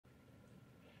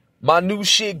My new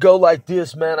shit go like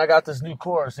this, man. I got this new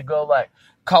chorus. It go like,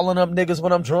 calling up niggas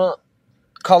when I'm drunk.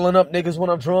 Calling up niggas when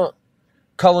I'm drunk.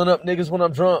 Calling up niggas when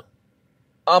I'm drunk.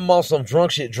 I'm on some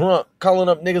drunk shit, drunk. Calling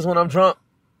up niggas when I'm drunk.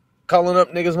 Calling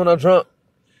up niggas when I'm drunk.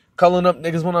 Calling up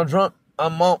niggas when I'm drunk.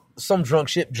 I'm on some drunk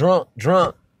shit, drunk.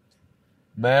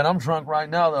 Man, I'm drunk right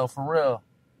now, though, for real.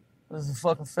 This is the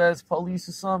fucking feds, police,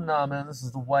 or something? Nah, man, this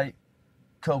is the white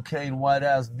cocaine,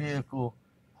 white-ass vehicle.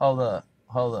 Hold up.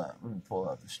 Let me pull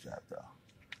out the strap, though.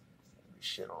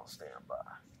 Shit on standby.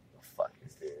 What the fuck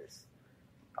is this?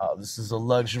 Oh, this is a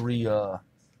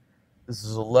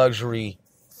luxury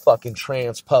fucking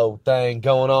transpo thing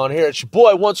going on here. It's your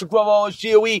boy, Once Grove, always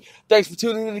GOE. Thanks for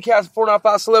tuning in to the cast of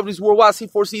 495 Celebrities Worldwide,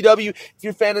 C4CW. If you're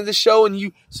a fan of the show and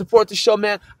you support the show,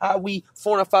 man, we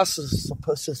 495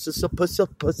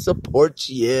 support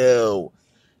you.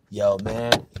 Yo,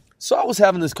 man. So I was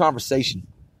having this conversation.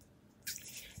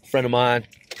 A friend of mine,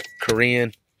 Korean,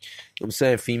 you know what I'm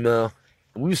saying, female.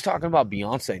 And we was talking about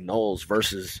Beyonce Knowles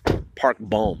versus Park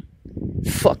Bohm.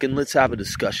 Fucking let's have a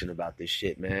discussion about this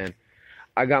shit, man.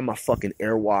 I got my fucking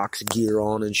Airwalks gear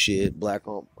on and shit. Black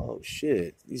on. Oh,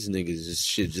 shit. These niggas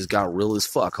just got real as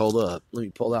fuck. Hold up. Let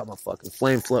me pull out my fucking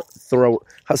flame thrower.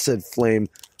 I said flame.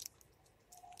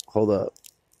 Hold up.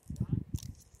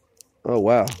 Oh,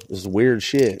 wow. This is weird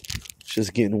shit. It's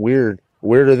just getting weird.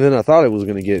 Weirder than I thought it was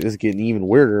going to get. It's getting even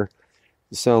weirder.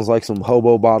 It sounds like some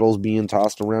hobo bottles being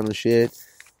tossed around and shit.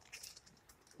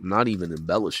 I'm not even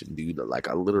embellishing, dude. Like,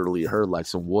 I literally heard like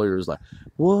some warriors like,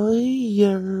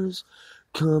 warriors,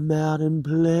 come out and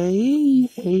play.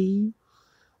 Hey,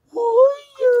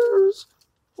 warriors.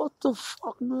 What the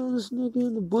fuck, man? This nigga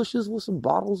in the bushes with some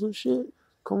bottles and shit.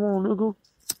 Come on, nigga.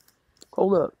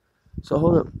 Hold up.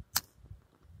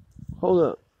 Hold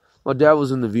up. My dad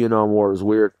was in the Vietnam War. It was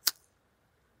weird.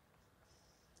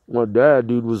 My dad,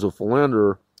 dude, was a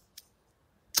philanderer.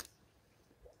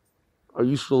 I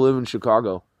used to live in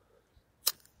Chicago.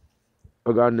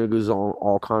 I got niggas on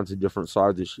all kinds of different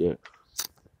sides of shit.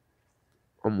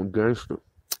 I'm a gangster.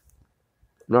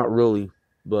 Not really,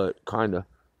 but kinda.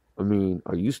 I mean,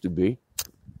 I used to be.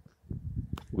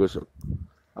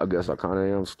 I guess I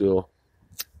kinda am still.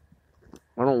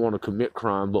 I don't want to commit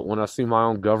crime, but when I see my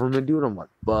own government do it, I'm like,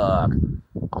 fuck,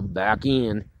 I'm back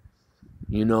in.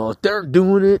 You know, if they're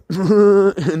doing it,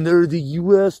 and they're the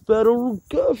U.S. federal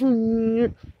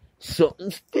government,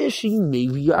 something's fishy.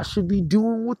 Maybe I should be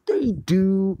doing what they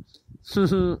do.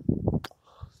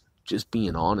 Just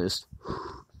being honest.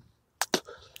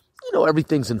 You know,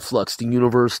 everything's in flux. The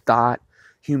universe, thought,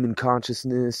 human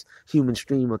consciousness, human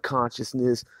stream of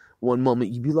consciousness. One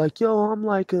moment you be like, yo, I'm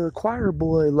like a choir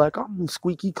boy. Like, I'm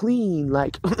squeaky clean.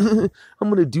 Like, I'm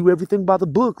going to do everything by the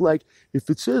book. Like,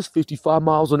 if it says 55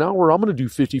 miles an hour, I'm going to do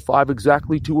 55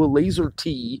 exactly to a laser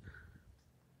T.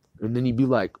 And then you be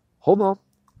like, hold on.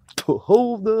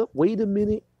 Hold up. Wait a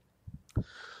minute.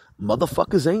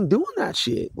 Motherfuckers ain't doing that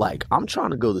shit. Like, I'm trying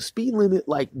to go the speed limit,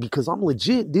 like, because I'm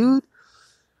legit, dude.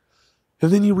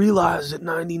 And then you realize that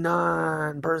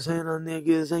 99% of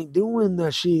niggas ain't doing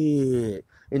that shit.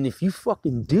 And if you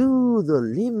fucking do the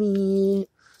limit,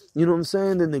 you know what I'm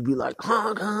saying? Then they be like,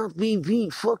 honk, beep,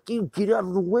 beep, fuck you, get out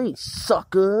of the way,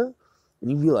 sucker.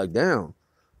 And you be like, damn,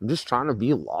 I'm just trying to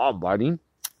be law-abiding.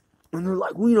 And they're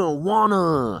like, we don't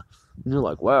wanna. And you're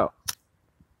like, wow.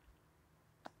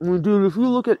 I mean, dude, if you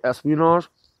look at espionage,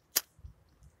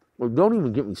 well, don't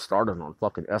even get me started on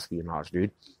fucking espionage,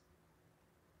 dude.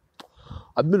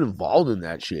 I've been involved in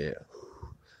that shit.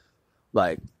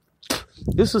 Like,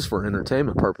 this is for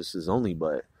entertainment purposes only,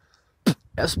 but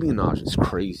espionage is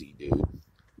crazy, dude.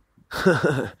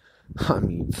 I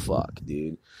mean, fuck,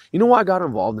 dude. You know why I got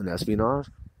involved in espionage?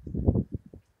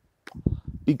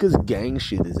 Because gang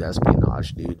shit is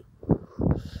espionage, dude.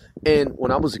 And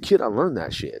when I was a kid, I learned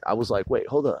that shit. I was like, wait,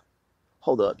 hold up.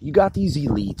 You got these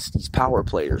elites, these power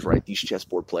players, right? These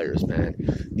chessboard players, man.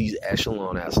 These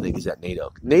echelon ass niggas at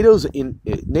NATO. NATO's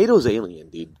alien,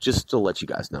 dude. Just to let you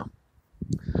guys know.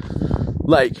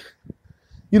 Like,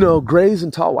 you know, grays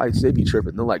and tall whites, they be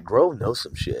tripping. They're like, Grove knows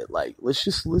some shit. Like, let's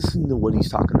just listen to what he's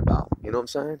talking about. You know what I'm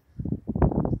saying?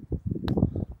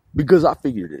 Because I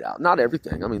figured it out. Not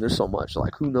everything. I mean, there's so much.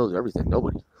 Like, who knows everything?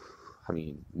 Nobody. I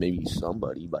mean, maybe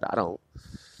somebody, but I don't.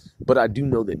 But I do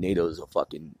know that NATO is a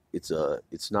fucking, you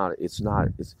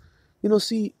know,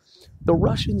 see, the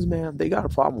Russians, man, they got a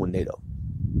problem with NATO.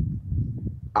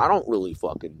 I don't really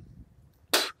fucking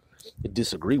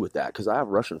disagree with that, because I have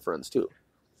Russian friends too.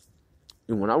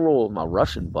 And when I roll with my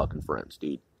Russian fucking friends,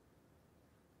 dude,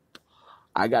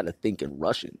 I gotta think in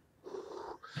Russian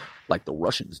like the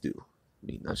Russians do. I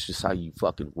mean, that's just how you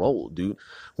fucking roll, dude.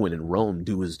 When in Rome,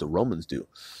 do as the Romans do.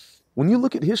 When you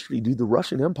look at history, dude, the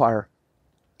Russian Empire,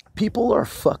 people are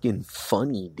fucking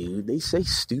funny, dude. They say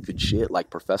stupid shit like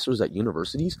professors at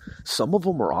universities. Some of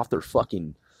them are off their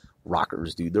fucking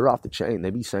rockers, dude. They're off the chain. They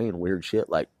be saying weird shit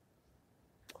like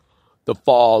the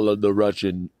fall of the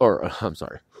Russian, or I'm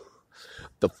sorry,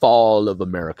 the fall of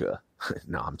America.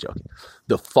 No, I'm joking.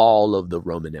 The fall of the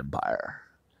Roman Empire.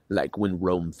 Like when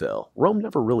Rome fell. Rome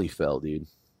never really fell, dude.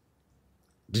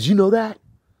 Did you know that?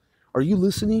 Are you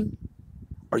listening?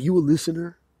 Are you a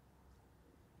listener?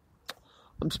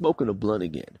 I'm smoking a blunt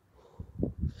again.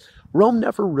 Rome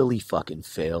never really fucking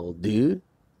failed, dude.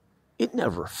 It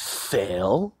never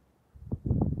fell.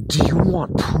 Do you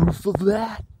want proof of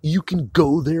that? You can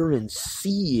go there and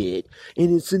see it.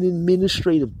 And it's an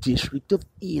administrative district of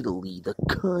Italy, the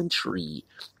country.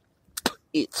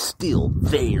 It's still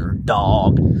there,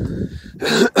 dog.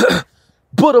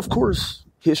 But of course,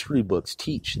 history books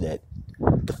teach that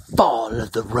the fall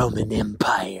of the Roman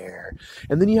Empire.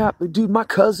 And then you have, dude, my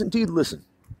cousin, dude, listen.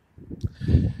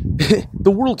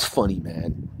 The world's funny,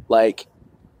 man. Like,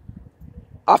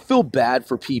 I feel bad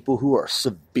for people who are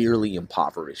severely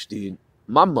impoverished, dude.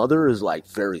 My mother is like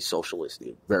very socialist,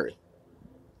 dude. Very.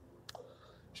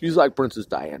 She's like Princess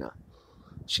Diana.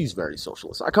 She's very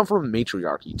socialist. I come from a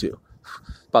matriarchy, too.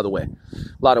 By the way, a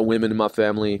lot of women in my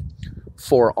family,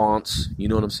 4 aunts, you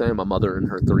know what I'm saying? My mother and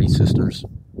her 3 sisters,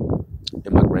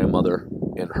 and my grandmother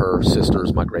and her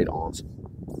sisters, my great aunts.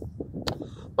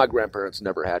 My grandparents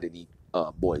never had any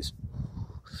boys.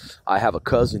 I have a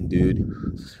cousin,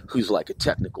 dude, who's like a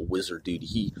technical wizard, dude.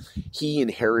 He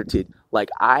inherited, like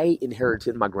I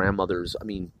inherited my grandmother's, I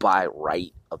mean, by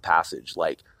right of passage,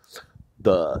 like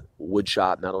the wood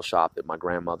shop, metal shop that my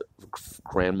grandmother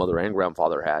and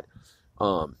grandfather had,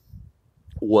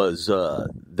 was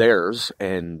theirs,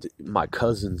 and my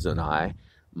cousins and I,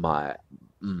 my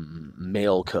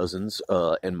male cousins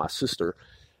and my sister,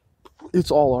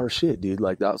 it's all our shit, dude.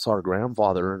 Like that's our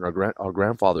grandfather and our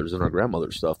grandfathers and our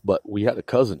grandmother's stuff. But we had a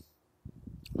cousin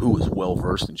who was well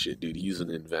versed in shit, dude. He's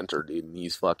an inventor, dude, and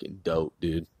he's fucking dope,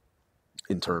 dude.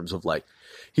 In terms of like,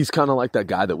 he's kind of like that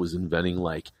guy that was inventing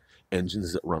like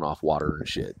engines that run off water and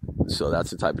shit. So that's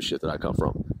the type of shit that I come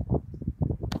from.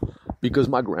 Because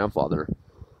my grandfather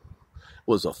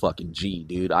was a fucking G,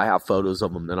 dude. I have photos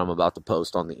of him that I'm about to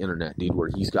post on the internet, dude, where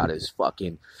he's got his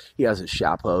fucking, he has his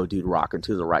chapeau, dude, rocking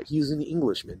to the right. He's an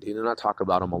Englishman, dude, and I talk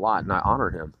about him a lot, and I honor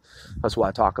him. That's why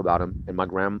I talk about him, and my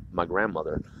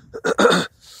grandmother.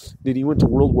 Dude, he went to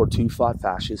World War II, fought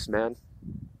fascists, man.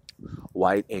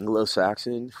 White,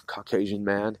 Anglo-Saxon, Caucasian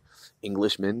man,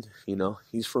 Englishman, you know.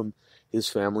 He's from, his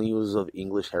family was of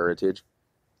English heritage.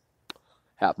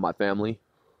 Half my family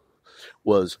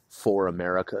was for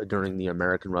America during the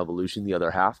American Revolution. The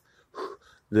other half,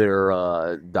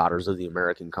 they're daughters of the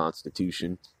American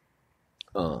Constitution,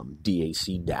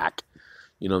 DAC, DAC.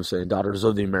 You know what I'm saying? Daughters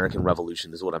of the American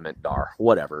Revolution is what I meant, DAR.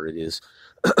 Whatever it is.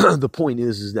 The point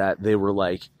is that they were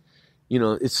like, you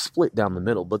know, it's split down the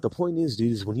middle. But the point is,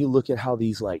 dude, is when you look at how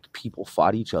these like people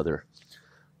fought each other,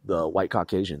 the white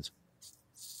Caucasians,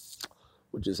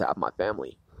 which is half my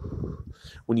family,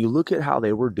 when you look at how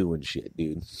they were doing shit,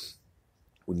 dude,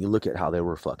 when you look at how they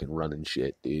were fucking running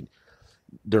shit, dude,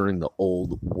 during the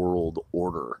old world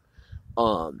order,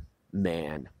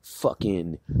 man,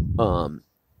 fucking,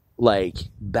 like,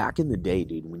 back in the day,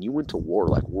 dude, when you went to war,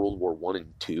 like World War I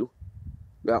and II,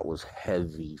 that was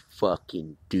heavy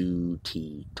fucking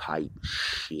duty type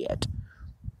shit.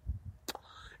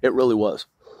 It really was.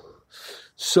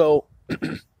 So,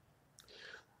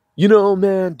 you know,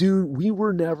 man, dude, we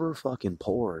were never fucking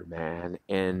poor, man.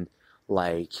 And,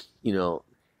 like, you know,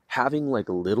 having, like,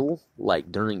 a little,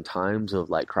 like, during times of,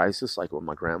 like, crisis, like when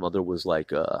my grandmother was,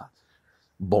 like,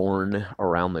 born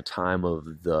around the time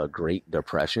of the Great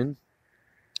Depression,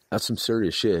 that's some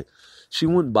serious shit. She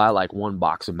wouldn't buy, like, 1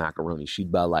 box of macaroni.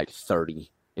 She'd buy, like, 30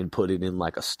 and put it in,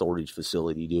 like, a storage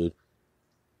facility, dude.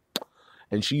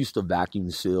 And she used to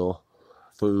vacuum seal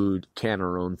food, can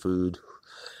her own food.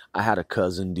 I had a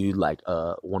cousin, dude, like,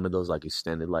 one of those, like,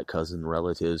 extended, like, cousin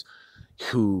relatives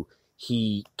who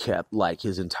he kept, like,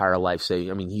 his entire life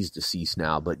saving. I mean, he's deceased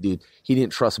now, but, dude, he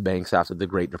didn't trust banks after the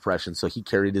Great Depression, so he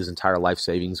carried his entire life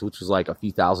savings, which was, like, a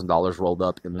few $1,000s rolled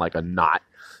up in, like, a knot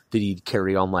that he'd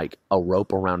carry on, like, a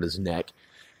rope around his neck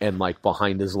and, like,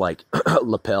 behind his, like,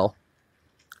 lapel.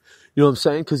 You know what I'm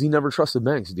saying? Because he never trusted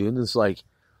banks, dude, and it's, like,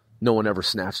 no one ever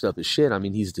snatched up his shit. I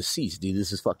mean, he's deceased, dude.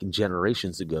 This is fucking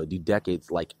generations ago, dude.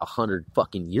 Decades, like 100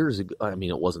 fucking years ago. I mean,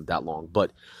 it wasn't that long,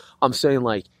 but I'm saying,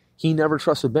 like, he never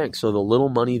trusted banks. So the little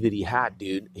money that he had,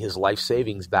 dude, his life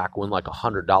savings back when like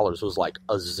 $100 was like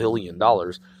 $1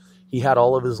 zillion, He had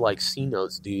all of his, like, C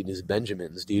notes, dude, his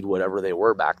Benjamins, dude, whatever they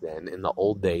were back then in the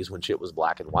old days when shit was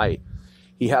black and white.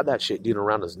 He had that shit, dude,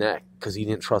 around his neck because he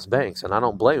didn't trust banks. And I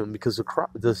don't blame him because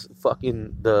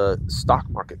the stock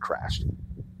market crashed.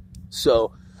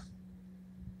 So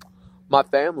my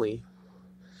family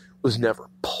was never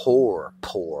poor.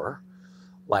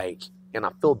 Like, and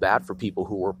I feel bad for people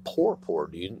who were poor,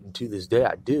 dude. And to this day,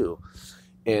 I do.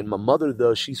 And my mother,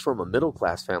 though, she's from a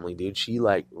middle-class family, dude. She,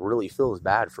 like, really feels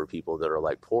bad for people that are,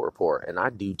 like, poor. And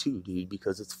I do, too, dude,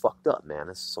 because it's fucked up, man.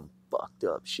 It's some fucked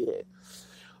up shit.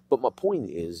 But my point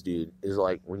is, dude, is,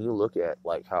 like, when you look at,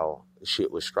 like, how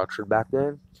shit was structured back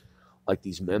then, like,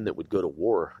 these men that would go to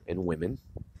war, and women,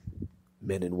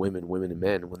 men and women, women and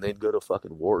men, when they'd go to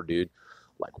fucking war, dude,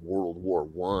 like World War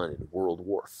I and World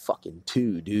War fucking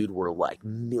II, dude, where, like,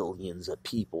 millions of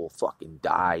people fucking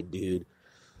died, dude.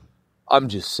 I'm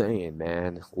just saying,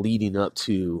 man, leading up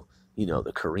to, you know,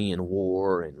 the Korean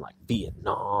War and, like,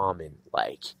 Vietnam and,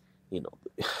 like, you know,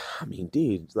 I mean,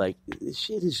 dude, like, this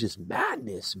shit is just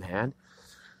madness, man.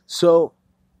 So,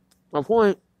 my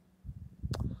point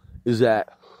is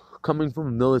that coming from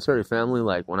a military family,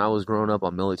 like, when I was growing up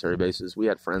on military bases, we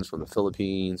had friends from the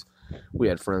Philippines. We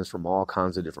had friends from all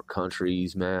kinds of different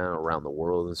countries, man, around the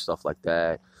world and stuff like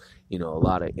that. You know, a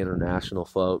lot of international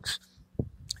folks.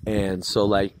 And so,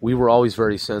 like, we were always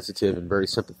very sensitive and very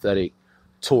sympathetic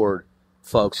toward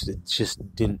folks that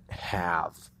just didn't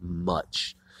have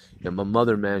much. And my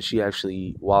mother, man, she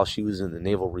actually, while she was in the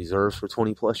Naval Reserves for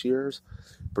 20 plus years,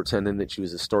 pretending that she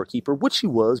was a storekeeper, which she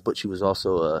was, but she was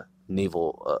also a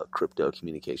naval crypto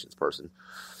communications person.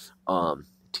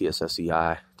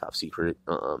 TSSCI, top secret,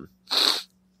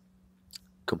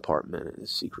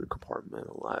 secret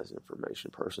compartmentalized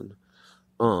information person.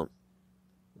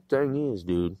 Thing is,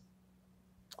 dude,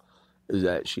 is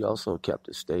that she also kept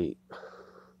a state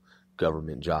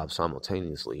government job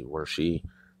simultaneously, where she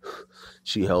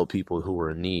helped people who were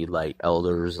in need, like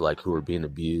elders, like, who were being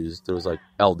abused. There was, like,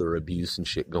 elder abuse and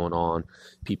shit going on.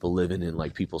 People living in,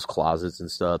 like, people's closets and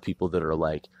stuff. People that are,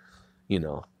 like, you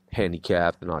know,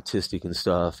 handicapped and autistic and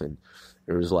stuff. And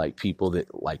there was, like, people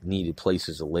that, like, needed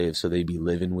places to live, so they'd be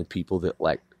living with people that,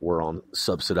 like, were on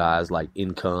subsidized, like,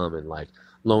 income and, like,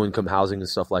 low-income housing and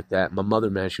stuff like that. My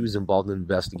mother, man, she was involved in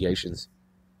investigations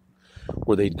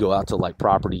where they'd go out to, like,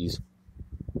 properties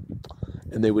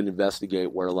and they would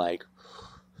investigate where, like,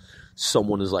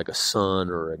 someone is, like, a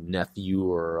son or a nephew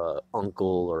or a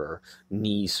uncle or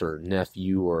niece or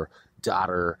nephew or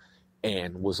daughter,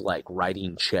 and was, like,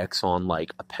 writing checks on,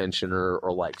 like, a pensioner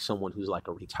or, like, someone who's, like,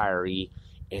 a retiree,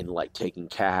 and, like, taking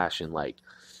cash and, like,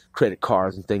 credit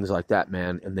cards and things like that,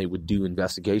 man. And they would do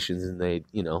investigations, and they,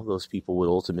 you know, those people would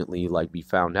ultimately, like, be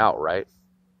found out, right?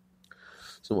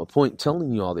 So my point in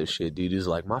telling you all this shit, dude, is,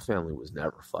 like, my family was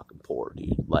never fucking poor,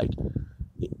 dude. Like,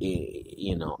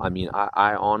 you know, I mean,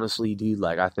 I honestly, dude,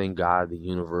 like, I thank God, the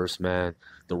universe, man,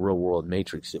 the real world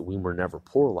matrix, that we were never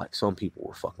poor. Like, some people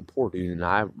were fucking poor, dude.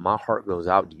 And my heart goes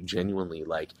out, dude, genuinely.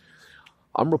 Like,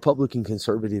 I'm Republican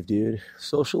conservative, dude.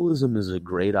 Socialism is a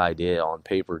great idea on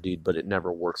paper, dude, but it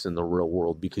never works in the real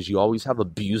world, because you always have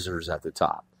abusers at the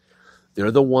top. They're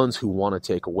the ones who want to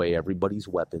take away everybody's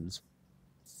weapons,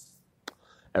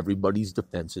 everybody's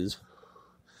defenses,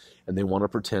 and they want to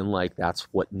pretend like that's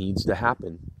what needs to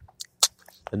happen,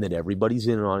 and that everybody's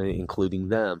in on it, including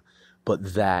them.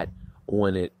 But that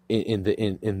when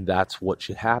and that's what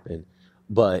should happen.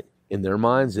 But in their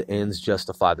minds, the ends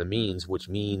justify the means, which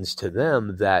means to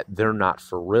them that they're not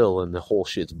for real and the whole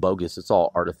shit's bogus. It's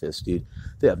all artifice, dude.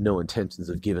 They have no intentions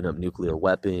of giving up nuclear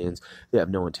weapons. They have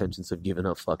no intentions of giving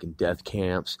up fucking death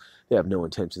camps. They have no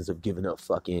intentions of giving up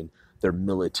fucking their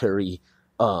military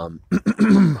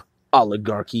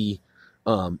oligarchy,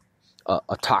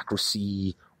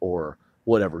 autocracy, or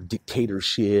whatever,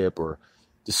 dictatorship or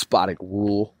despotic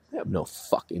rule. They have no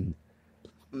fucking...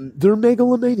 They're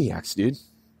megalomaniacs, dude.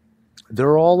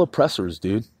 They're all oppressors,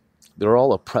 dude. They're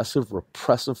all oppressive,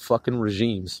 repressive fucking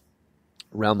regimes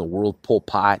around the world. Pol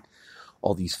Pot,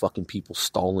 all these fucking people,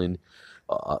 Stalin,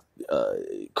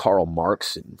 Karl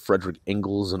Marx and Frederick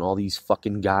Engels and all these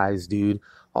fucking guys, dude.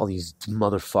 All these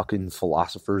motherfucking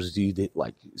philosophers, dude, that,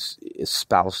 like,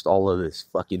 espoused all of this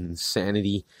fucking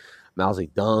insanity. Mao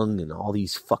Zedong and all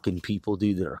these fucking people,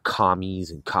 dude, that are commies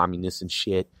and communists and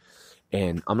shit.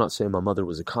 And I'm not saying my mother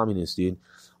was a communist, dude.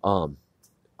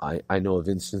 I know of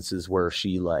instances where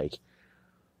she, like,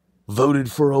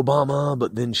 voted for Obama,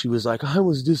 but then she was like, I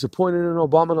was disappointed in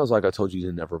Obama. And I was like, I told you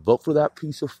to never vote for that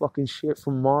piece of fucking shit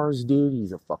from Mars, dude.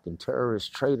 He's a fucking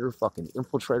terrorist, traitor, fucking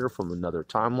infiltrator from another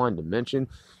timeline dimension.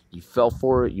 You fell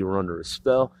for it. You were under a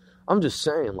spell. I'm just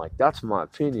saying, like, that's my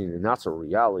opinion, and that's a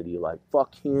reality. Like,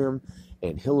 fuck him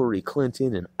and Hillary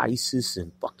Clinton and ISIS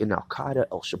and fucking Al-Qaeda,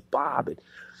 Al-Shabaab, and,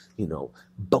 you know,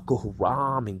 Boko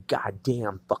Haram and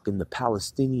goddamn fucking the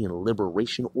Palestinian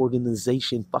Liberation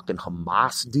Organization, fucking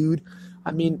Hamas, dude.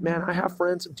 I mean, man, I have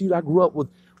friends, dude, I grew up with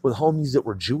homies that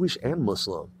were Jewish and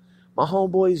Muslim. My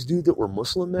homeboys, dude, that were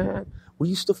Muslim, man, we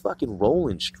used to fucking roll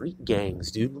in street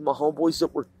gangs, dude, with my homeboys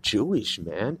that were Jewish,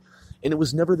 man. And it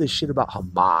was never this shit about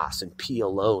Hamas and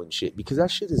PLO and shit, because that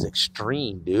shit is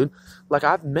extreme, dude. Like,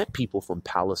 I've met people from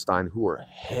Palestine who are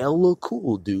hella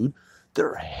cool, dude.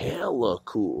 They're hella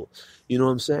cool. You know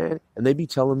what I'm saying? And they be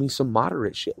telling me some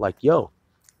moderate shit like, yo,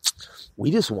 we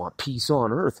just want peace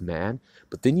on earth, man.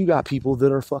 But then you got people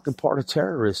that are fucking part of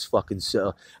terrorists fucking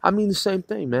cell. I mean, the same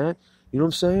thing, man. You know what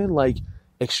I'm saying? Like,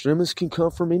 extremists can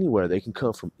come from anywhere. They can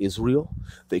come from Israel.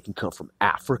 They can come from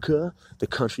Africa, the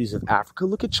countries of Africa.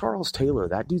 Look at Charles Taylor.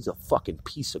 That dude's a fucking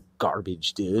piece of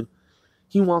garbage, dude.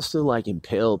 He wants to, like,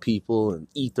 impale people and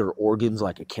eat their organs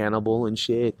like a cannibal and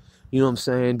shit. You know what I'm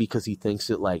saying? Because he thinks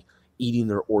that, like, eating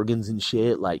their organs and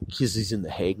shit, like, because he's in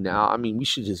the Hague now. I mean, we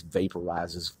should just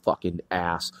vaporize his fucking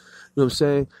ass. You know what I'm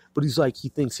saying? But he's like, he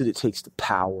thinks that it takes the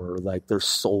power, like, their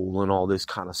soul and all this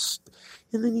kind of stuff.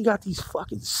 And then you got these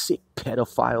fucking sick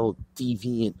pedophile,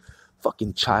 deviant,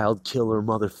 fucking child killer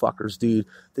motherfuckers, dude.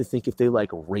 They think if they,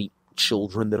 like, rape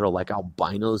children that are, like,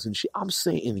 albinos and shit, I'm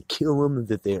saying kill them,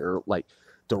 that they're, like,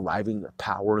 deriving their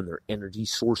power and their energy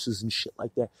sources and shit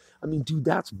like that. I mean, dude,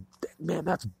 that's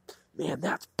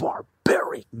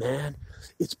barbaric, man.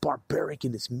 It's barbaric,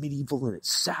 and it's medieval, and it's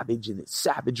savage, and it's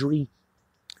savagery,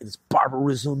 and it's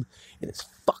barbarism, and it's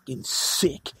fucking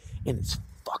sick, and it's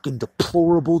fucking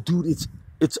deplorable, dude.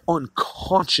 It's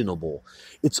unconscionable.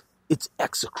 It's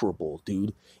execrable,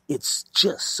 dude. It's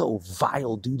just so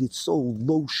vile, dude. It's so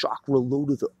low chakra, low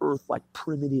to the earth, like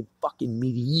primitive fucking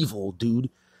medieval, dude.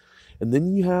 And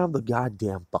then you have the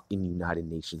goddamn fucking United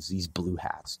Nations, these blue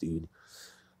hats, dude.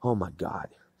 Oh my God.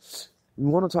 You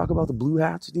want to talk about the blue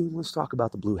hats, dude? Let's talk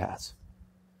about the blue hats.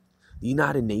 The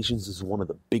United Nations is one of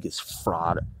the biggest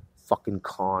fraud fucking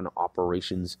con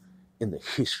operations in the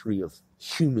history of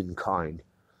humankind.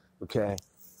 Okay?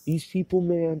 These people,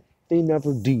 man, they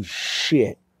never do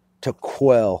shit to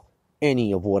quell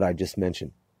any of what I just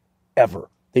mentioned. Ever.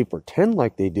 They pretend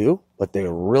like they do, but they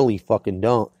really fucking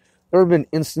don't. There have been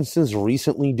instances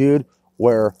recently, dude,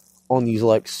 where on these,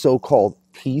 like, so-called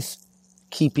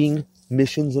peacekeeping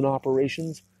missions and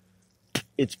operations,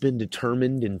 it's been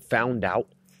determined and found out,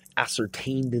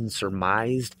 ascertained and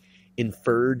surmised,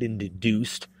 inferred and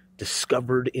deduced,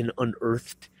 discovered and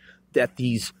unearthed that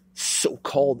these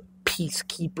so-called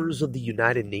peacekeepers of the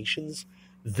United Nations,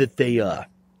 that they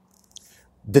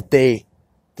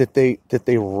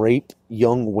rape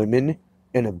young women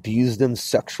and abuse them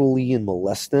sexually and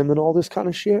molest them and all this kind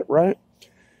of shit, right?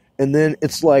 And then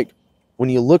it's like, when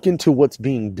you look into what's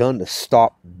being done to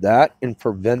stop that and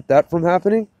prevent that from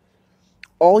happening,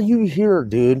 all you hear,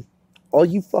 dude, all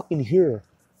you fucking hear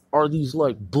are these,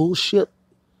 like, bullshit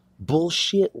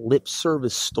lip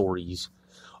service stories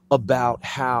about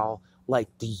how, like,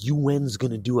 the UN's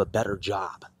gonna do a better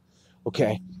job.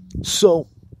 Okay? So,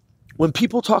 when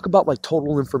people talk about, like,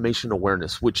 total information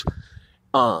awareness, which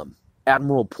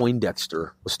Admiral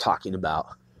Poindexter was talking about,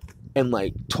 and,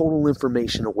 like, total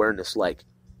information awareness, like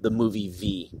the movie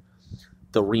V,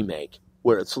 the remake,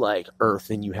 where it's like Earth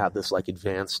and you have this, like,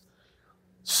 advanced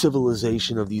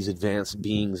civilization of these advanced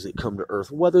beings that come to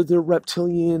Earth, whether they're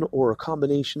reptilian or a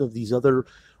combination of these other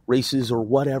races or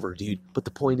whatever, dude. But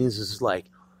the point is like,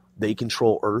 they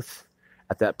control Earth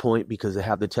at that point because they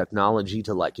have the technology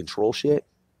to, like, control shit.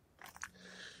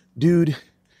 Dude,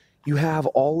 you have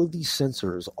all of these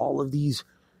sensors, all of these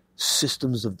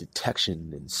systems of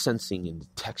detection and sensing and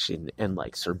detection and,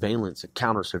 like, surveillance and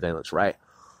counter surveillance, right?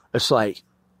 It's like,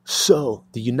 so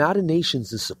the United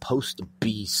Nations is supposed to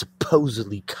be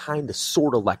supposedly kind of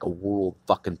sort of like a world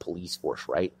fucking police force,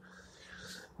 right?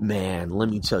 Man, let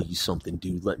me tell you something,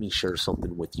 dude. Let me share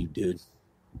something with you, dude.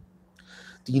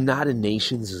 The United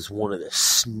Nations is one of the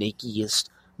snakiest,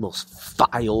 most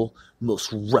vile,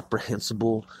 most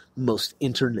reprehensible, most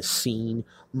internecine,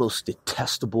 most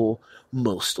detestable,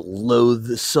 most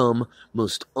loathsome,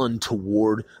 most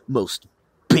untoward, most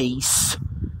base,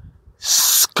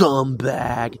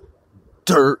 scumbag,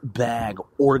 dirtbag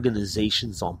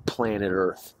organizations on planet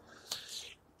Earth.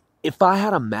 If I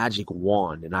had a magic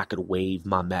wand and I could wave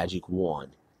my magic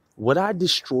wand, would I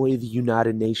destroy the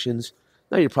United Nations?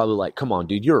 Now you're probably like, come on,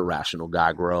 dude, you're a rational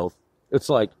guy, Grove. It's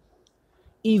like,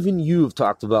 even you have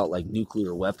talked about, like,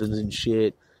 nuclear weapons and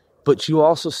shit, but you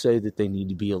also say that they need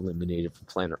to be eliminated from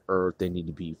planet Earth, they need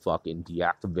to be fucking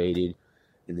deactivated,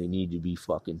 and they need to be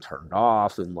fucking turned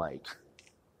off, and, like,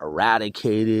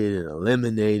 eradicated and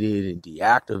eliminated and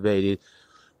deactivated.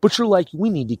 But you're like, we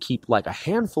need to keep like a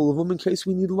handful of them in case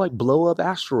we need to like blow up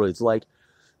asteroids like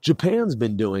Japan's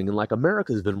been doing and like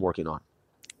America's been working on.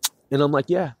 And I'm like,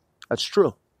 yeah, that's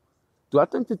true. Do I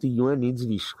think that the UN needs to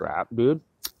be scrapped, dude?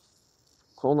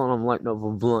 Hold on, I'm lighting up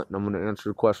a blunt and I'm going to answer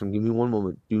your question. Give me one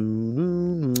moment.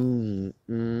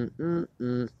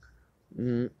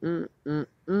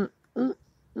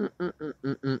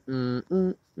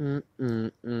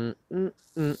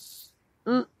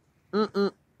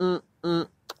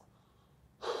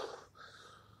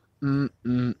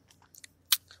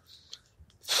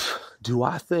 Do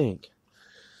I think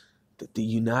that the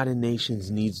United Nations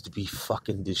needs to be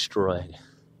fucking destroyed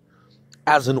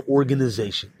as an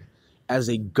organization, as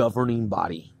a governing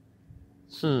body?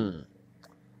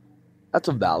 That's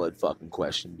a valid fucking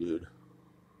question, dude.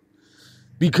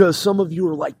 Because some of you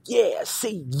are like, yeah,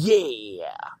 say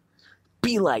yeah.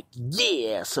 Be like,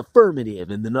 yes, affirmative.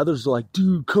 And then others are like,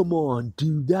 dude, come on,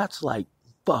 dude, that's like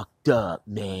fucked up,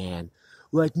 man.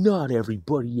 Like, not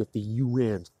everybody at the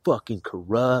UN's fucking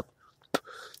corrupt.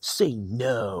 Say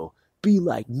no. Be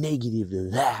like negative to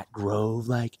that, Grove.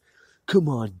 Like, come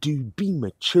on, dude, be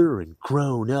mature and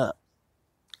grown up.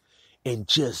 And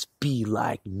just be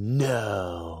like,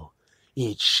 no,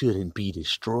 it shouldn't be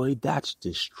destroyed. That's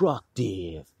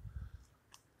destructive.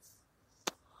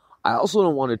 I also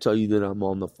don't want to tell you that I'm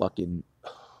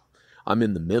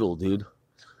in the middle, dude.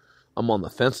 I'm on the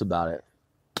fence about it.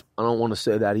 I don't want to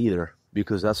say that either,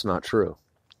 because that's not true.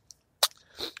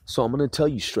 So I'm going to tell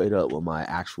you straight up what my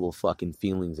actual fucking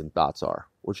feelings and thoughts are,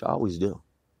 which I always do,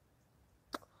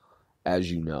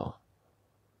 as you know.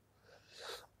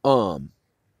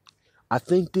 I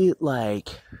think that, like,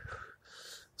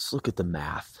 let's look at the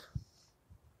math.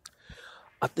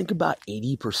 I think about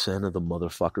 80% of the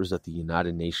motherfuckers at the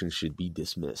United Nations should be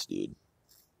dismissed, dude.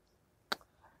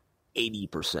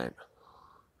 80%.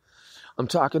 I'm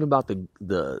talking about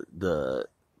the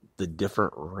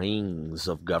different rings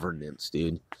of governance,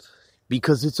 dude.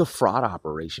 Because it's a fraud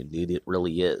operation, dude. It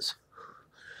really is.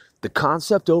 The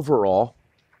concept overall,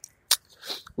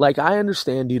 like, I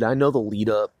understand, dude. I know the lead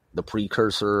up, the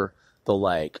precursor, the,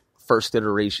 like, first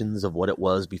iterations of what it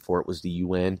was before it was the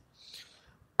UN.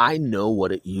 I know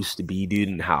what it used to be, dude,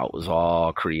 and how it was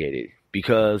all created.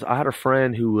 Because I had a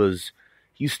friend he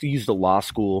used to use the law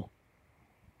school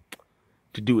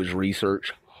to do his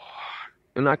research.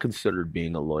 And I considered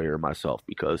being a lawyer myself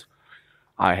because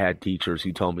I had teachers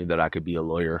who told me that I could be a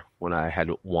lawyer when I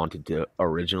had wanted to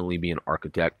originally be an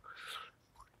architect.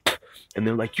 And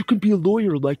they're like, you can be a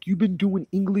lawyer, like, you've been doing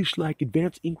English, like,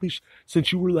 advanced English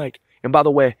since you were, like... And by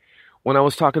the way, when I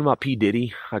was talking about P.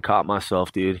 Diddy, I caught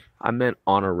myself, dude. I meant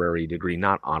honorary degree,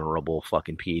 not honorable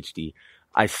fucking PhD.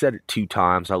 I said it 2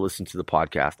 times. I listened to the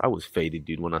podcast. I was faded,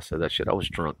 dude, when I said that shit. I was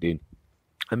drunk, dude.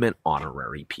 I meant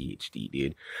honorary PhD,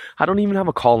 dude. I don't even have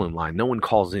a call-in line. No one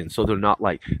calls in, so they're not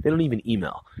like... They don't even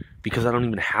email because I don't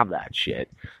even have that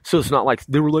shit. So it's not like...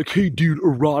 They were like, hey, dude,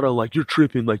 errata, like, you're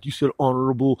tripping. Like, you said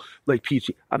honorable, like,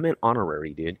 PhD. I meant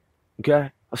honorary, dude.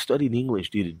 Okay? I studied English,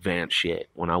 dude, advanced shit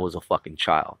when I was a fucking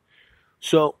child.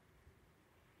 So,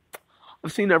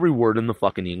 I've seen every word in the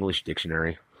fucking English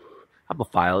dictionary. I have a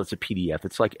file, it's a PDF.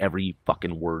 It's like every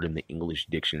fucking word in the English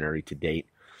dictionary to date.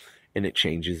 And it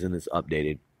changes and is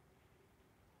updated.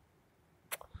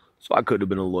 So I could have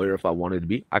been a lawyer if I wanted to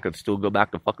be. I could still go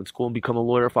back to fucking school and become a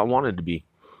lawyer if I wanted to be.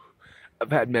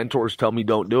 I've had mentors tell me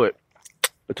don't do it.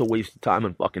 It's a waste of time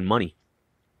and fucking money.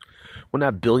 When I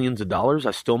have billions of dollars,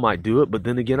 I still might do it, but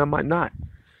then again, I might not.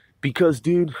 Because,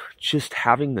 dude, just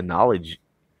having the knowledge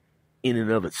in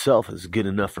and of itself is good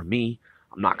enough for me.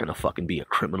 I'm not going to fucking be a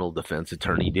criminal defense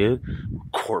attorney, dude.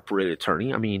 Corporate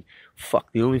attorney. I mean,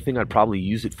 fuck, the only thing I'd probably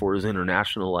use it for is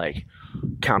international, like,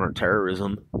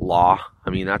 counterterrorism law. I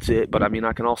mean, that's it. But, I mean,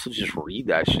 I can also just read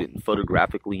that shit and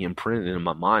photographically imprint it in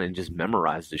my mind and just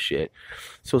memorize the shit.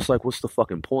 So it's like, what's the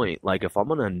fucking point? Like, if I'm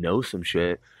going to know some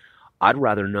shit, I'd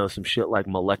rather know some shit like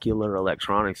molecular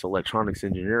electronics, electronics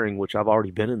engineering, which I've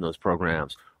already been in those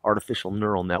programs, artificial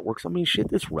neural networks. I mean, shit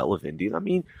that's relevant, dude. I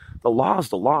mean, the law is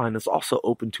the law, and it's also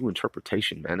open to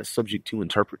interpretation, man. It's subject to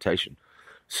interpretation.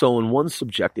 So in one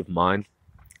subjective mind,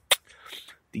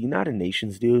 the United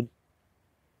Nations, dude,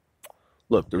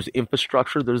 look, there's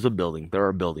infrastructure, there's a building, there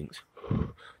are buildings.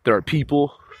 There are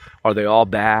people. Are they all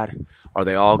bad? Are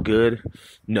they all good?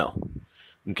 No.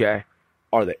 Okay?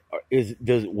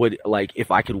 Like,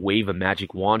 if I could wave a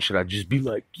magic wand, should I just be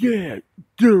like, yeah,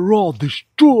 they're all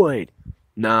destroyed?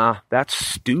 Nah, that's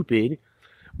stupid.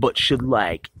 But should,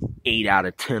 like, 8 out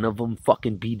of 10 of them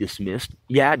fucking be dismissed?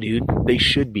 Yeah, dude, they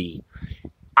should be.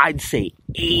 I'd say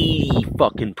 80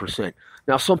 fucking %.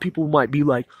 Now, some people might be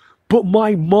like, but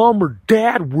my mom or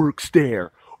dad works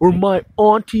there, or my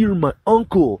auntie or my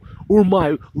uncle, or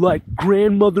my, like,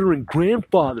 grandmother and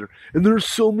grandfather, and there's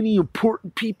so many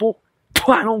important people.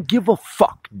 I don't give a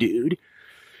fuck, dude.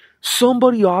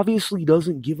 Somebody obviously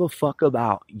doesn't give a fuck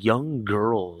about young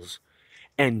girls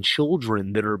and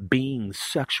children that are being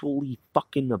sexually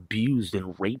fucking abused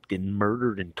and raped and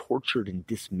murdered and tortured and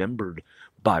dismembered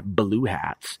by blue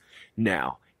hats.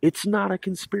 Now, it's not a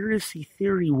conspiracy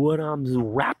theory what I'm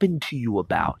rapping to you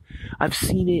about. I've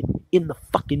seen it in the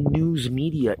fucking news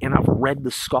media, and I've read the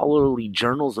scholarly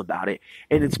journals about it,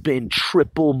 and it's been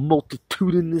triple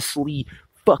multitudinously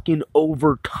fucking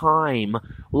over time,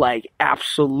 like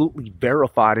absolutely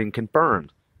verified and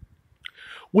confirmed.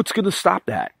 What's gonna stop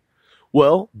that?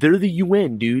 Well, they're the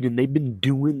UN, dude, and they've been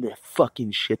doing the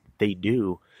fucking shit that they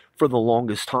do for the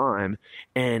longest time.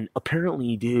 And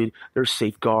apparently, dude, there's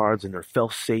safeguards and there's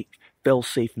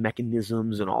fail-safe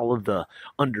mechanisms and all of the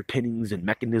underpinnings and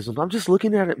mechanisms. I'm just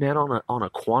looking at it, man, on a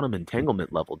quantum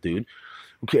entanglement level, dude.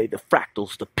 Okay, the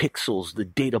fractals, the pixels, the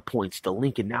data points, the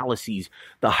link analyses,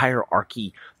 the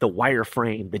hierarchy, the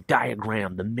wireframe, the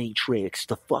diagram, the matrix,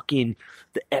 the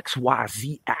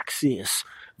XYZ axis,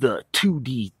 the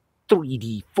 2D,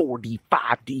 3D, 4D,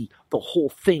 5D, the whole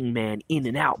thing, man, in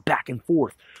and out, back and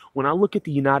forth. When I look at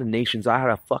the United Nations, I had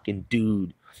a fucking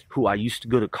dude who I used to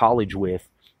go to college with,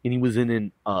 and he was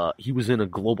in a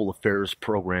global affairs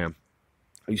program.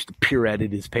 I used to peer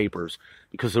edit his papers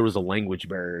because there was a language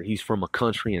barrier. He's from a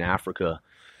country in Africa,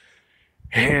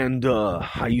 and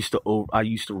I used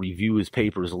to review his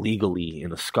papers legally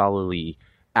in a scholarly,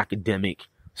 academic,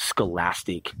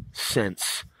 scholastic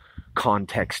sense.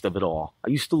 Context of it all.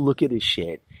 I used to look at his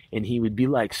shit, and he would be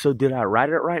like, so did I write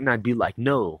it right? And I'd be like,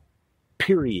 no,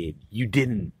 period. You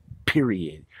didn't,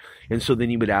 period. And so then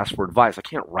he would ask for advice. I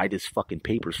can't write his fucking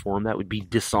papers for him. That would be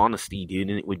dishonesty, dude,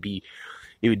 and it would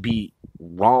be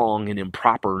wrong and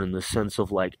improper in the sense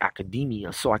of like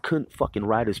academia. So I couldn't fucking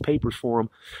write his papers for him.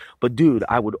 But dude,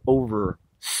 I would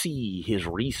oversee his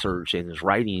research and his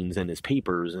writings and his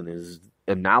papers and his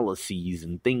analyses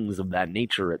and things of that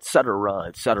nature, etc.,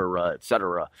 etc.,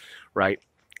 etc., right?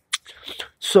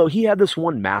 So he had this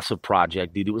one massive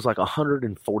project, dude. It was like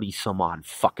 140 some odd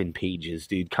fucking pages,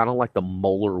 dude. Kind of like the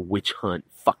Mueller witch hunt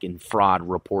fucking fraud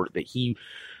report that he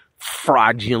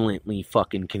fraudulently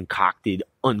fucking concocted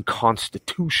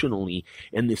unconstitutionally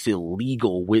in this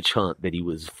illegal witch hunt that he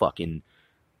was fucking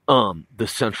the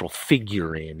central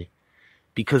figure in.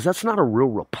 Because that's not a real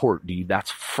report, dude.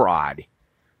 That's fraud.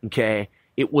 Okay?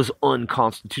 It was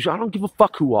unconstitutional. I don't give a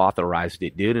fuck who authorized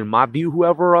it, dude. In my view,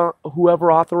 whoever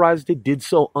authorized it did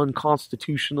so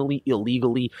unconstitutionally,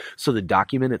 illegally, so the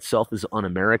document itself is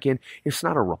un-American. It's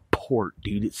not a report,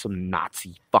 dude. It's some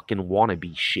Nazi fucking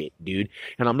wannabe shit, dude.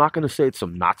 And I'm not going to say it's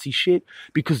some Nazi shit,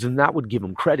 because then that would give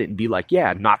them credit and be like,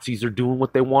 yeah, Nazis are doing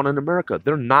what they want in America.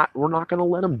 They're not. We're not going to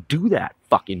let them do that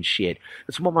fucking shit.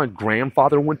 That's why my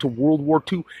grandfather went to World War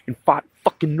II and fought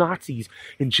fucking Nazis.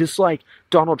 And just like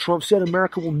Donald Trump said,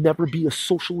 America will never be a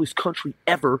socialist country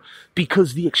ever,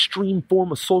 because the extreme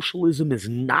form of socialism is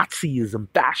Nazism,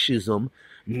 fascism,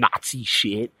 Nazi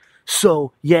shit.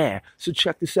 So, yeah. So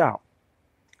check this out.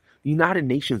 The United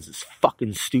Nations is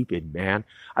fucking stupid, man.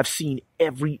 I've seen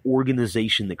every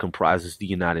organization that comprises the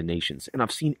United Nations, and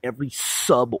I've seen every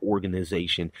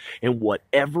sub-organization, and what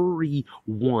every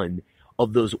one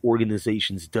of those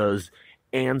organizations does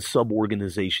and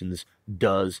sub-organizations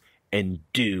does and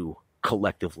do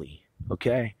collectively,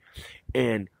 okay?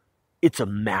 And it's a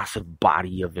massive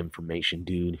body of information,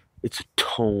 dude. It's a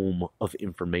tome of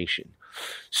information.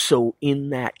 So in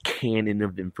that canon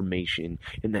of information,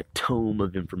 in that tome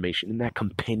of information, in that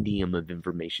compendium of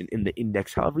information, in the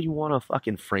index, however you want to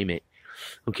fucking frame it,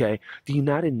 okay? The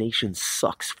United Nations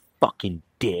sucks fucking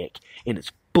dick, and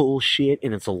it's bullshit,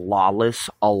 and it's lawless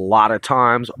a lot of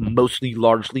times, mostly,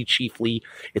 largely, chiefly.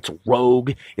 It's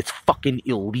rogue. It's fucking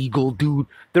illegal, dude.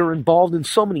 They're involved in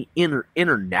so many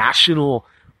international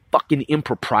fucking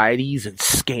improprieties and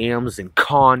scams and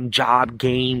con job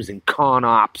games and con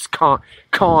ops, con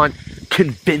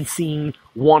convincing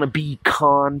wannabe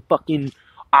con fucking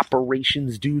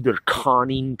operations, dude. They're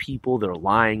conning people. They're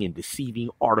lying and deceiving,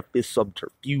 artifice,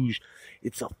 subterfuge.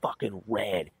 It's a fucking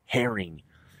red herring.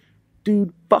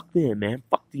 Dude, fuck them, man.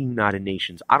 Fuck the United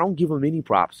Nations. I don't give them any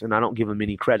props, and I don't give them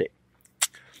any credit.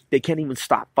 They can't even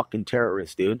stop fucking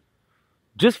terrorists, dude.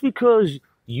 Just because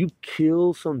you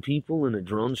kill some people in a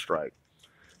drone strike,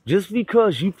 just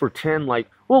because you pretend like,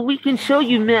 well, we can show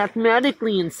you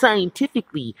mathematically and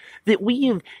scientifically that we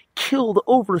have killed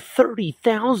over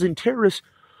 30,000 terrorists.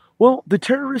 Well, the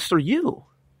terrorists are you.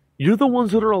 You're the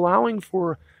ones that are allowing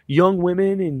for, young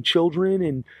women and children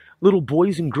and little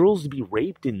boys and girls to be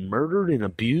raped and murdered and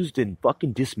abused and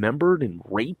fucking dismembered and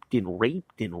raped and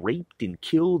raped and raped and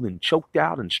killed and choked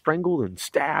out and strangled and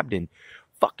stabbed and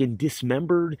fucking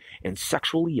dismembered and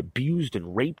sexually abused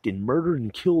and raped and murdered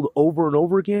and killed over and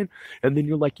over again. And then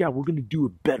you're like, yeah, we're going to do a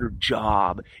better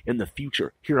job in the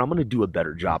future. Here, I'm going to do a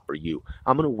better job for you.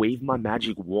 I'm going to wave my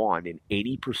magic wand and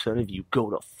 80% of you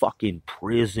go to fucking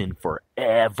prison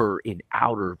forever in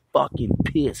outer fucking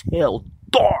piss, hell,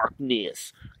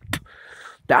 darkness.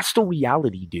 That's the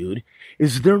reality, dude,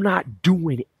 is they're not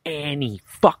doing any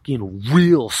fucking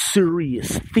real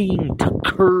serious thing to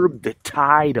curb the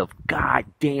tide of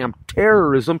goddamn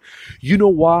terrorism. You know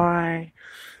why?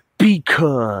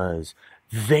 Because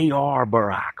they are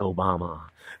Barack Obama.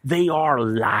 They are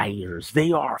liars.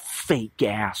 They are fake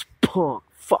ass punk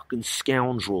fucking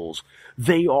scoundrels.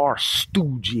 They are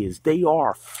stooges. They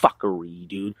are fuckery,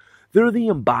 dude. They're the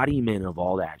embodiment of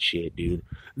all that shit, dude.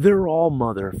 They're all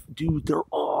they're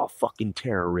all fucking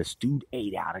terrorists, dude.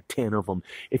 8 out of 10 of them.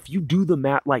 If you do the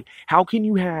math, like, how can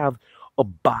you have a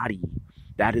body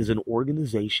that is an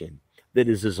organization that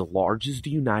is as large as the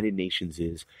United Nations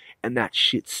is, and that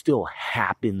shit still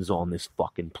happens on this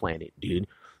fucking planet, dude?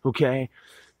 Okay?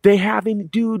 They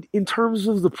haven't, dude, in terms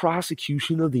of the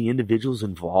prosecution of the individuals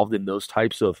involved in those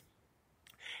types of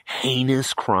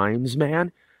heinous crimes,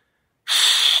 man,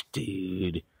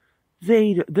 dude,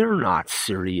 they're not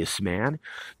serious, man.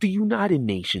 The United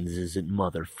Nations isn't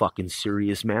motherfucking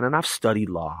serious, man. And I've studied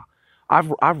law.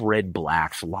 I've read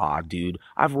Black's Law, dude.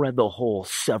 I've read the whole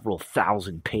several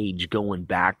thousand page going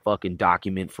back fucking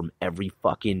document from every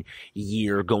fucking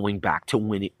year going back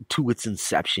to its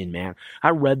inception, man. I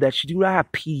read that shit, dude. I have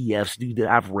PDFs, dude, that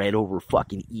I've read over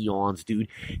fucking eons, dude.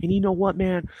 And you know what,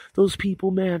 man? Those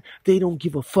people, man, they don't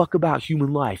give a fuck about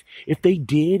human life. If they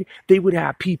did, they would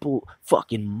have people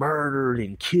fucking murdered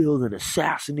and killed and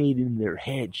assassinated and their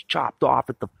heads chopped off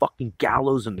at the fucking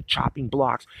gallows and the chopping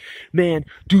blocks. Man,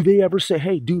 do they ever say,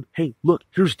 hey, dude, hey, look,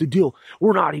 here's the deal.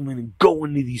 We're not even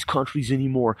going to these countries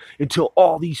anymore until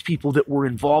all these people that were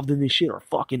involved in this shit are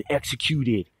fucking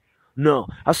executed? No.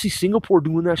 I see Singapore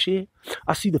doing that shit.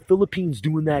 I see the Philippines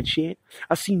doing that shit.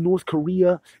 I see North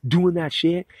Korea doing that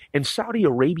shit. And Saudi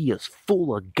Arabia's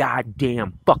full of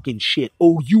goddamn fucking shit.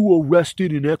 Oh, you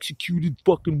arrested and executed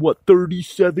fucking what,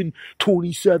 37,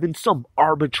 27, some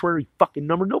arbitrary fucking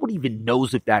number. Nobody even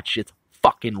knows if that shit's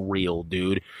fucking real,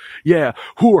 dude. Yeah,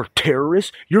 who are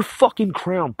terrorists? Your fucking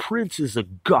crown prince is a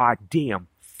goddamn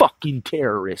fucking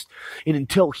terrorist. And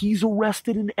until he's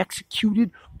arrested and executed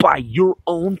by your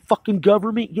own fucking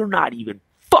government, you're not even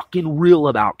fucking real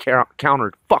about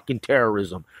counter fucking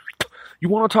terrorism. You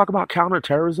want to talk about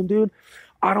counterterrorism, dude?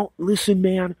 Listen,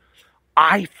 man.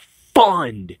 I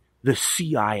fund the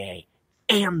CIA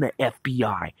and the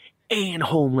FBI and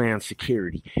Homeland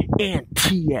Security, and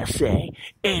TSA,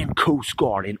 and Coast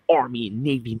Guard, and Army, and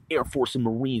Navy, and Air Force, and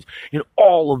Marines, and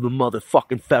all of the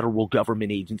motherfucking federal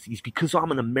government agencies, because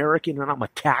I'm an American and I'm a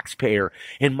taxpayer,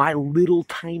 and my little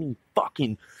tiny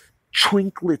fucking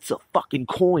trinklets of fucking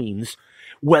coins,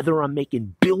 whether I'm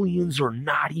making billions or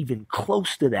not even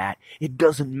close to that, it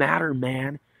doesn't matter,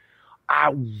 man.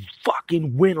 I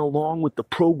fucking went along with the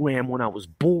program when I was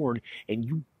born, and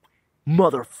you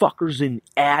motherfuckers and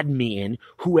admin,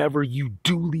 whoever you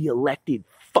duly elected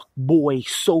fuckboy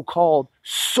so-called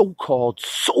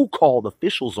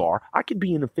officials are. I could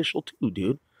be an official too,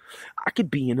 dude. I could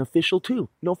be an official too.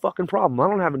 No fucking problem. I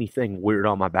don't have anything weird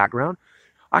on my background.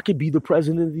 I could be the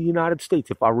president of the United States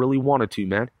if I really wanted to,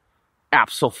 man.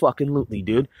 Absolutely,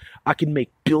 dude. I could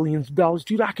make billions of dollars,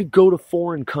 dude. I could go to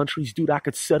foreign countries, dude. I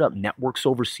could set up networks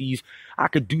overseas. I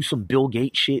could do some Bill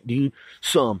Gates shit, dude.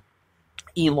 Some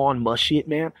Elon Musk shit,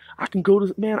 man. I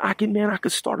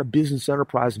could start a business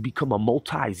enterprise and become a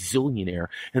multi-zillionaire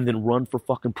and then run for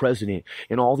fucking president.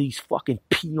 And all these fucking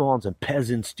peons and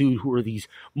peasants, dude, who are these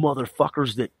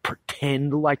motherfuckers that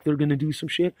pretend like they're gonna do some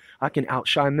shit, I can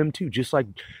outshine them too, just like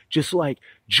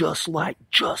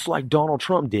Donald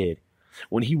Trump did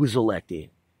when he was elected.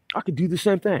 I could do the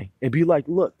same thing and be like,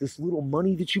 look, this little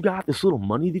money that you got,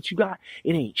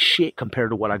 it ain't shit compared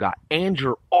to what I got. And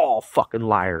you're all fucking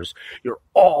liars. You're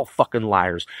all fucking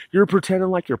liars. You're pretending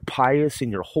like you're pious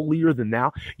and you're holier than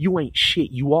thou. You ain't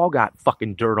shit. You all got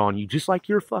fucking dirt on you, just like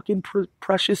your fucking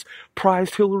precious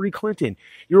prized Hillary Clinton.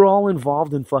 You're all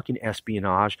involved in fucking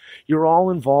espionage. You're all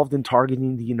involved in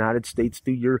targeting the United States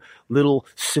through your little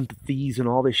sympathies and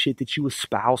all this shit that you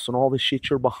espouse and all this shit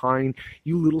you're behind.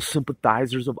 You little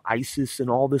sympathizers of ISIS and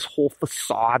all this whole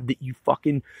facade that you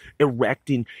fucking erect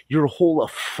in your whole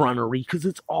effrontery, because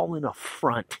it's all an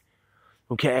affront.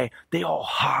 Okay? They all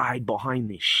hide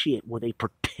behind this shit where they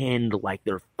pretend like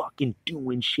they're fucking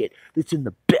doing shit that's in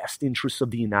the best interests of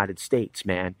the United States,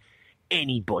 man.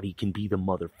 Anybody can be the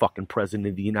motherfucking president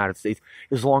of the United States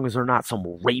as long as they're not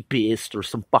some rapist or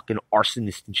some fucking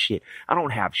arsonist and shit. I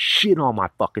don't have shit on my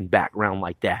fucking background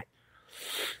like that.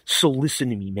 So listen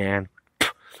to me, man.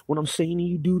 What I'm saying to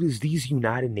you, dude, is these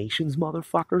United Nations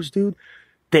motherfuckers, dude,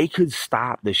 they could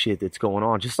stop the shit that's going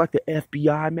on. Just like the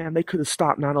FBI, man, they could have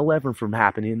stopped 9/11 from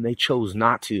happening, and they chose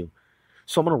not to.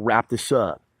 So I'm going to wrap this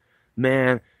up.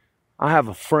 Man, I have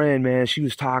a friend, man, she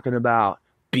was talking about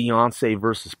Beyonce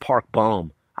versus Park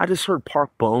Bom. I just heard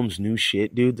Park Bom's new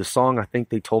shit, dude. The song, I think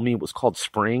they told me it was called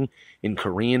Spring in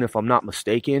Korean, if I'm not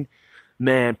mistaken.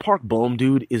 Man, Park Bom,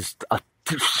 dude,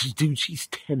 dude, she's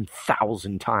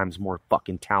 10,000 times more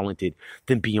fucking talented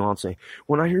than Beyonce.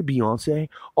 When I hear Beyonce,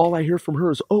 all I hear from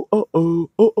her is oh, oh, oh,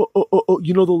 oh, oh, oh, oh, oh.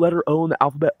 You know the letter O in the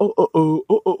alphabet? Oh, oh, oh,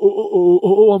 oh, oh, oh, oh,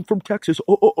 oh, I'm from Texas.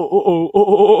 Oh, oh, oh, oh, oh,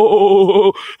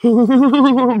 oh, oh,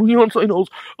 oh, Beyonce knows.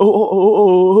 Oh,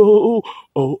 oh,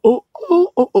 oh, oh, oh,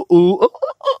 oh, oh,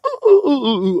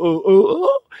 oh,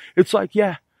 oh, it's like,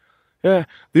 yeah. The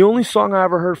only song I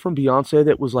ever heard from Beyonce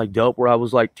that was like dope, where I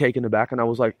was like taken aback and I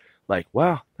was like,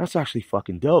 wow, that's actually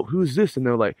fucking dope. Who is this? And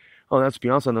they're like, oh, that's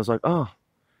Beyonce. And I was like, oh,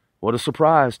 what a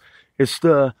surprise. It's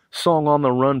the song On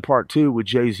the Run Part 2 with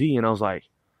Jay-Z. And I was like,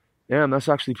 damn, that's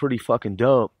actually pretty fucking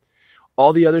dope.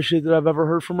 All the other shit that I've ever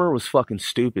heard from her was fucking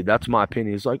stupid. That's my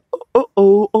opinion. It's like, the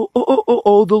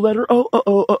letter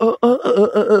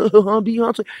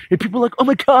Beyonce. And people are like, oh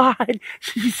my God,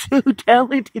 she's so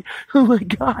talented. Oh my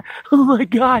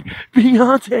God,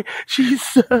 Beyonce, she's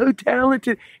so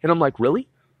talented. And I'm like, really?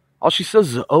 All she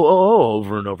says is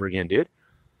over and over again, dude.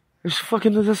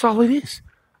 That's all it is.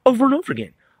 Over and over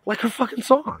again. Like her fucking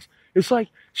songs. It's like,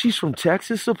 she's from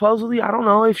Texas, supposedly. I don't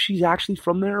know if she's actually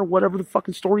from there or whatever the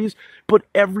fucking story is. But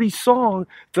every song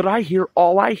that I hear,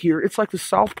 all I hear, it's like the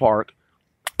South Park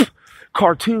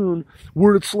cartoon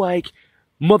where it's like,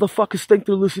 motherfuckers think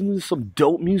they're listening to some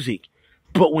dope music.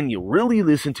 But when you really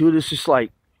listen to it, it's just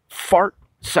like fart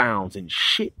sounds and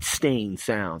shit stain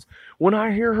sounds. When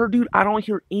I hear her, dude, I don't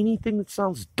hear anything that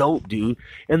sounds dope, dude.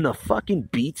 And the fucking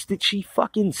beats that she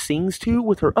fucking sings to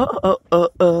with her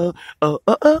the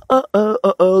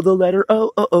letter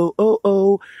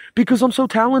O. Because I'm so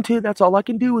talented, that's all I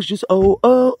can do is just the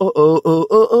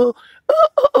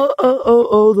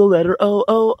letter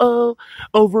O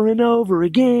over and over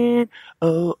again.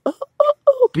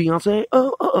 Beyonce.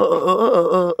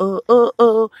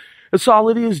 That's all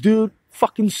it is, dude.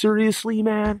 Fucking seriously,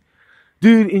 man.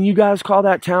 Dude, and you guys call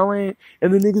that talent?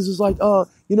 And the niggas is like,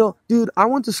 dude, I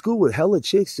went to school with hella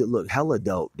chicks that look hella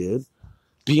dope, dude.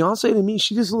 Beyonce to me,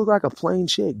 she just looked like a plain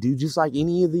chick, dude. Just like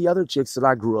any of the other chicks that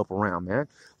I grew up around, man.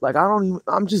 Like,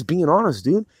 I'm just being honest,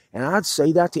 dude. And I'd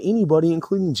say that to anybody,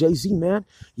 including Jay-Z, man.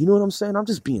 You know what I'm saying? I'm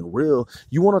just being real.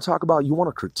 You want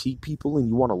to critique people and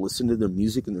you want to listen to their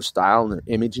music and their style and their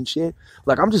image and shit?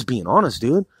 Like, I'm just being honest,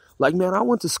 dude. Like, man, I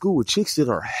went to school with chicks that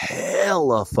are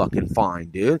hella fucking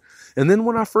fine, dude. And then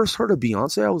when I first heard of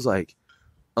Beyonce, I was like,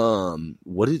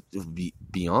 what is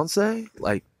Beyonce?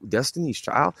 Like Destiny's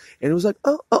Child? And it was like,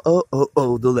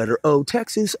 the letter O,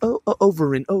 Texas,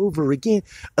 over and over again.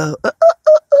 The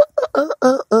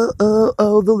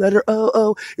letter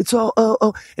O, it's all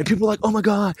O. And people are like, oh my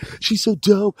God, she's so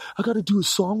dope. I gotta do a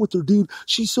song with her, dude.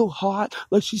 She's so hot.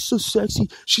 Like, she's so sexy.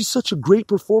 She's such a great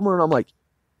performer. And I'm like,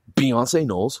 Beyonce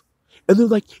Knowles? And they're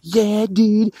like, yeah,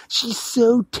 dude, she's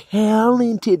so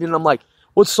talented. And I'm like,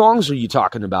 what songs are you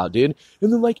talking about, dude?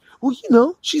 And they're like, well,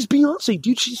 she's Beyonce,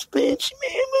 dude. She's Spanish,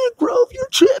 man, Grove, you're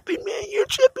tripping, man. You're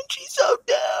tripping. She's so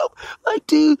dope. Like,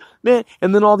 dude, man.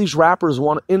 And then all these rappers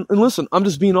and listen, I'm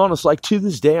just being honest. Like, to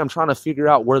this day, I'm trying to figure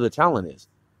out where the talent is.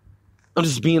 I'm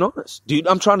just being honest, dude.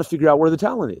 I'm trying to figure out where the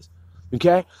talent is.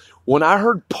 Okay? When I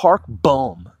heard Park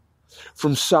Bom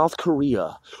from South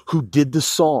Korea, who did the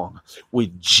song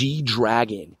with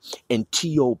G-Dragon and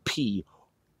T.O.P.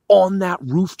 on that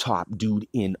rooftop, dude,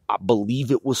 in, I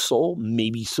believe it was Seoul,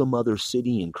 maybe some other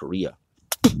city in Korea.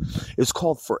 It's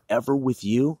called Forever With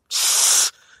You.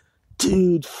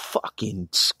 Dude, fucking,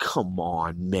 come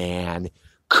on, man.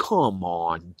 Come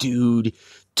on, dude.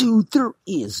 Dude, there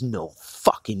is no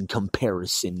fucking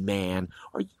comparison, man.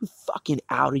 Are you fucking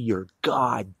out of your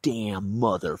goddamn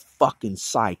motherfucking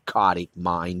psychotic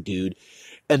mind, dude?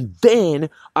 And then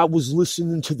I was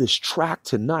listening to this track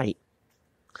tonight,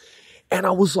 and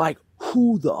I was like,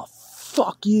 who the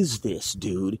fuck is this,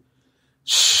 dude?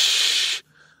 Shh.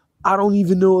 I don't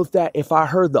even know if I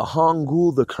heard the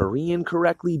Hangul, the Korean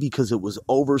correctly, because it was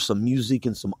over some music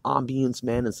and some ambience,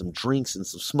 man, and some drinks and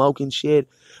some smoke and shit.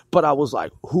 But I was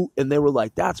like, who? And they were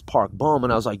like, that's Park Bum.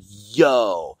 And I was like,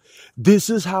 yo, this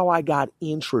is how I got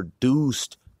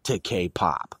introduced to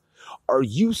K-pop.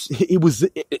 It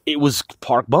was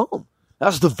Park Bum.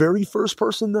 That's the very first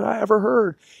person that I ever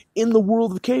heard in the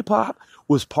world of K-pop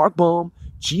was Park Bum,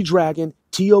 G-Dragon,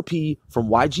 T.O.P. from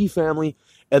YG Family.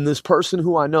 And this person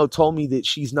who I know told me that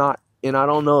she's not, and I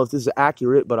don't know if this is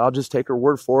accurate, but I'll just take her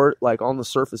word for it. Like on the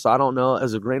surface, I don't know,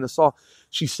 as a grain of salt.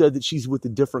 She said that she's with a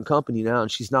different company now and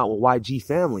she's not with YG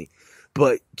Family.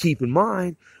 But keep in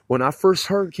mind, when I first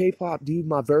heard K-pop, dude,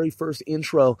 my very first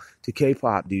intro to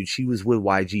K-pop, dude, she was with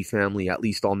YG Family, at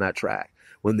least on that track.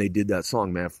 When they did that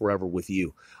song, man, Forever With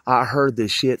You. I heard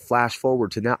this shit flash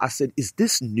forward to now. I said, is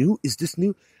this new? Is this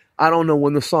new? I don't know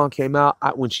when the song came out.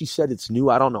 When she said it's new,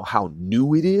 I don't know how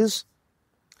new it is.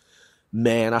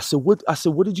 Man, I said, what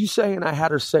did you say? And I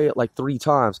had her say it like 3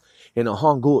 times. In a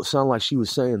Hangul, it sounded like she was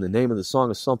saying the name of the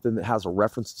song is something that has a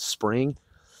reference to spring.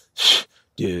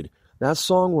 Dude, that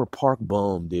song where Park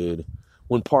Bum, dude.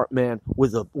 When Park, man,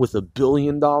 with $1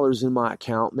 billion in my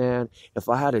account, man, if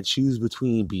I had to choose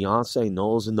between Beyonce,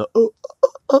 Knowles, and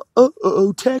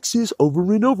the Texas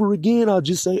over and over again, I'll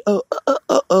just say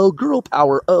girl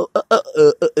power,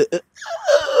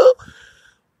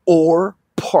 or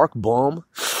Park Bum.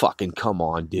 Fucking come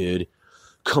on, dude,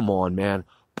 come on, man.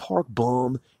 Park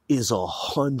Bum is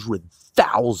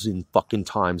 100,000 fucking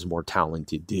times more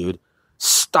talented, dude.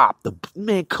 Stop the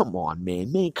man. Come on,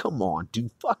 man. Man, come on,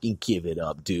 dude. Fucking give it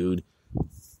up, dude.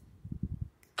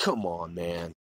 Come on, man.